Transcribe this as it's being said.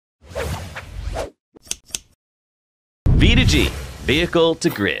V to G, vehicle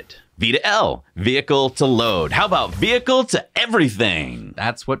to grid. V to L, vehicle to load. How about vehicle to everything?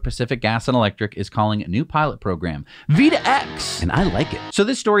 That's what Pacific Gas and Electric is calling a new pilot program, V to X. And I like it. So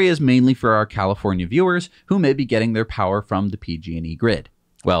this story is mainly for our California viewers who may be getting their power from the PG&E grid.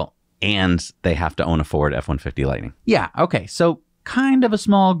 Well, and they have to own a Ford F-150 Lightning. Yeah, okay, so kind of a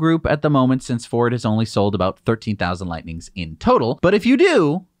small group at the moment since Ford has only sold about 13,000 Lightnings in total. But if you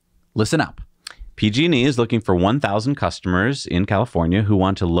do, listen up. PG&E is looking for 1,000 customers in California who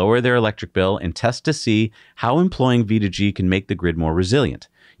want to lower their electric bill and test to see how employing V2G can make the grid more resilient.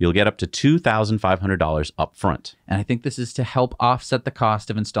 You'll get up to $2,500 up front. And I think this is to help offset the cost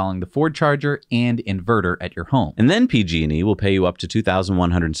of installing the Ford charger and inverter at your home. And then PG&E will pay you up to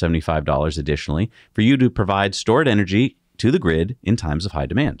 $2,175 additionally for you to provide stored energy to the grid in times of high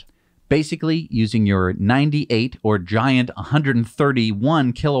demand. Basically, using your 98 or giant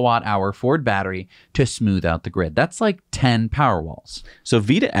 131 kilowatt hour Ford battery to smooth out the grid. That's like 10 Powerwalls. So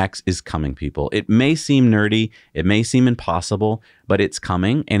V to X is coming, people. It may seem nerdy, it may seem impossible, but it's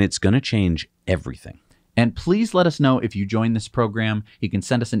coming and it's going to change everything. And please let us know if you join this program. You can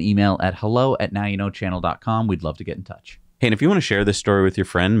send us an email at hello@nowyouknowchannel.com. We'd love to get in touch. Hey, and if you want to share this story with your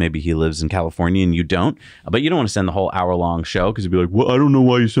friend, maybe he lives in California and you don't, but you don't want to send the whole hour-long show because you'd be like, well, I don't know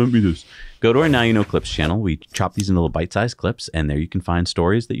why you sent me this. Go to our Now You Know Clips channel. We chop these into little bite-sized clips, and there you can find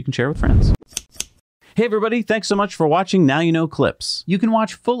stories that you can share with friends. Hey, everybody. Thanks so much for watching Now You Know Clips. You can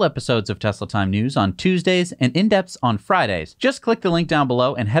watch full episodes of Tesla Time News on Tuesdays and in-depths on Fridays. Just click the link down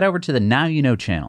below and head over to the Now You Know channel.